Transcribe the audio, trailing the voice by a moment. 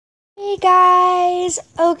Hey guys!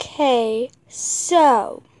 Okay,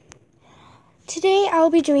 so today I'll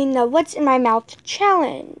be doing the What's in My Mouth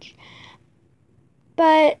challenge.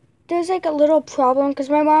 But there's like a little problem because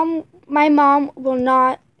my mom will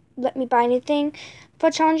not let me buy anything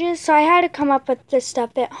for challenges, so I had to come up with this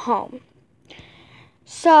stuff at home.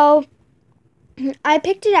 So I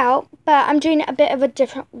picked it out, but I'm doing it a bit of a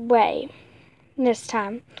different way this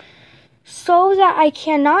time. So that I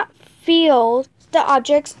cannot feel the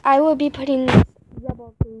objects, I will be putting this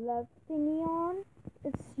rubber glove thingy on.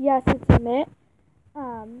 It's a mitt.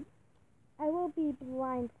 I will be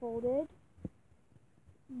blindfolded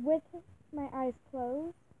with my eyes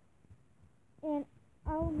closed, and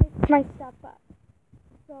I will mix my stuff up.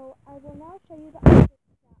 So I will now show you the objects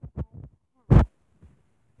that I have.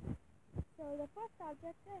 So the first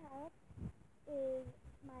object I have is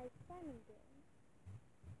my Simon game.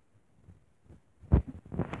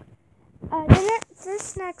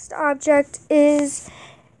 This next object is,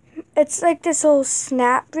 it's like this little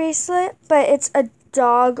snap bracelet, but it's a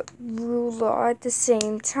dog ruler at the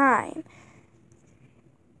same time.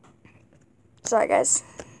 Sorry guys,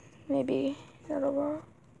 maybe that'll work.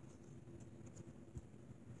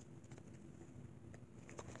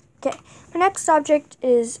 Okay, my next object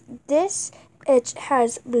is this. It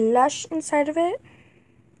has blush inside of it.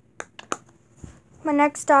 My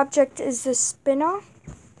next object is this spinner.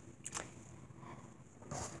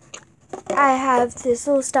 I have this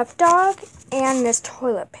little stuffed dog and this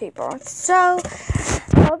toilet paper. So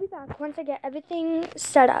I'll be back once I get everything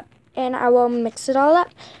set up and I will mix it all up.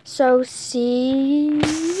 So see you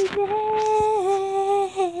then.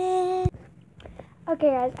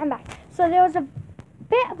 Okay guys, I'm back. So there was a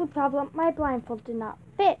bit of a problem. My blindfold did not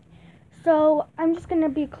fit. So I'm just going to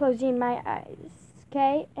be closing my eyes.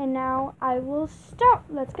 Okay, and now I will start.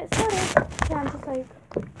 Let's get started. Okay, I'm just like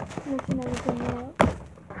mixing everything up.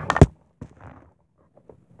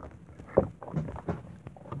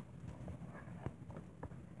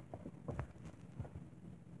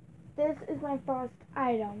 This is my first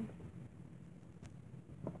item.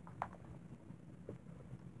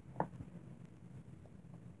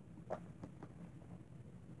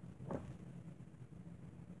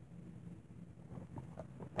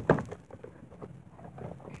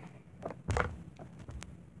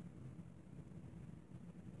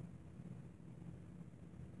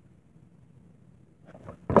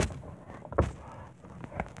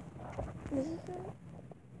 This is it.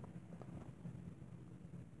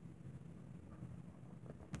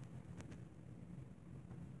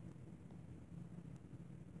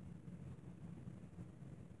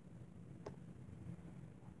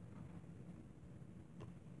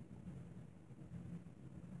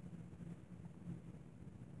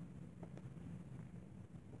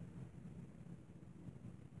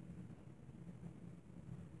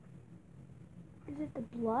 Is it the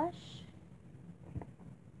blush?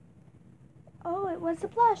 Oh, it was the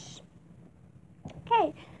blush.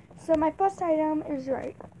 Okay, so my first item is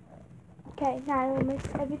right. Okay, now I will mix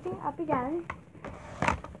everything up again.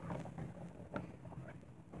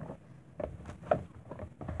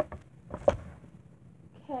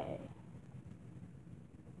 Okay.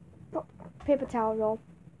 Oh, paper towel roll.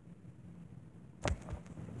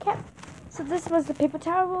 Okay, so this was the paper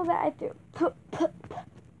towel roll that I threw.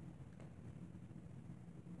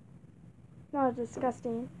 No, it's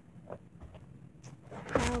disgusting.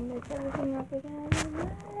 I'll mix everything up again.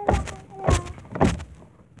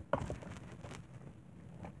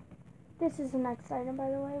 This is the next item, by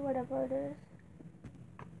the way, whatever it is.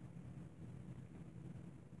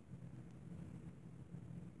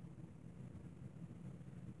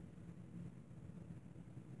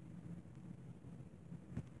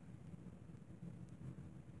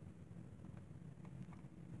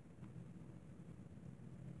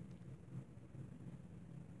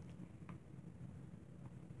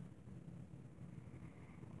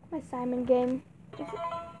 My Simon game. Oops.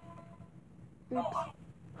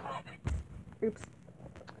 Oops.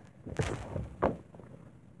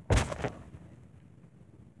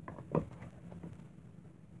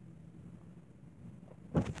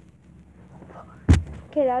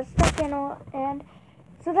 Okay, that's the channel, and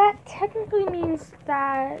so that technically means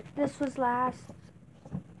that this was last.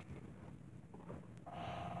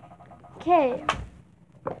 Okay.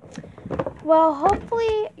 Well,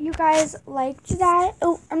 hopefully you guys liked that.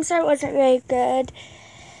 Oh, I'm sorry it wasn't very good.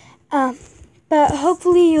 But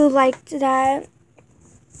hopefully you liked that.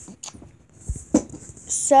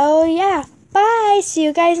 So, yeah. Bye. See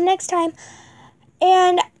you guys next time.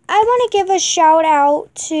 And I want to give a shout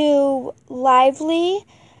out to Lively.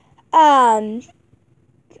 And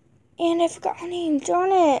I forgot her name.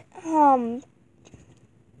 Darn it.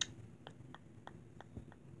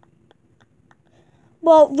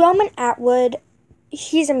 Well, Roman Atwood,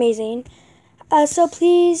 he's amazing. So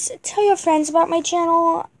please tell your friends about my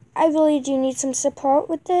channel. I really do need some support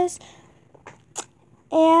with this.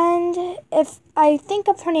 And if I think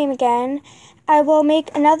of her name again, I will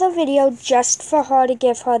make another video just for her to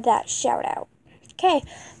give her that shout out. Okay,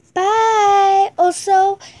 bye.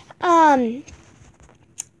 Also,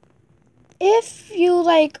 if you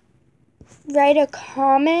write a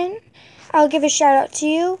comment, I'll give a shout out to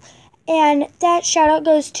you. And that shout out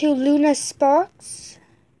goes to Luna Sparks.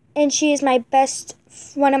 And she is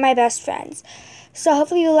one of my best friends. So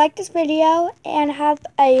hopefully you like this video and have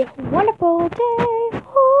a wonderful day.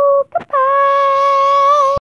 Oh, goodbye.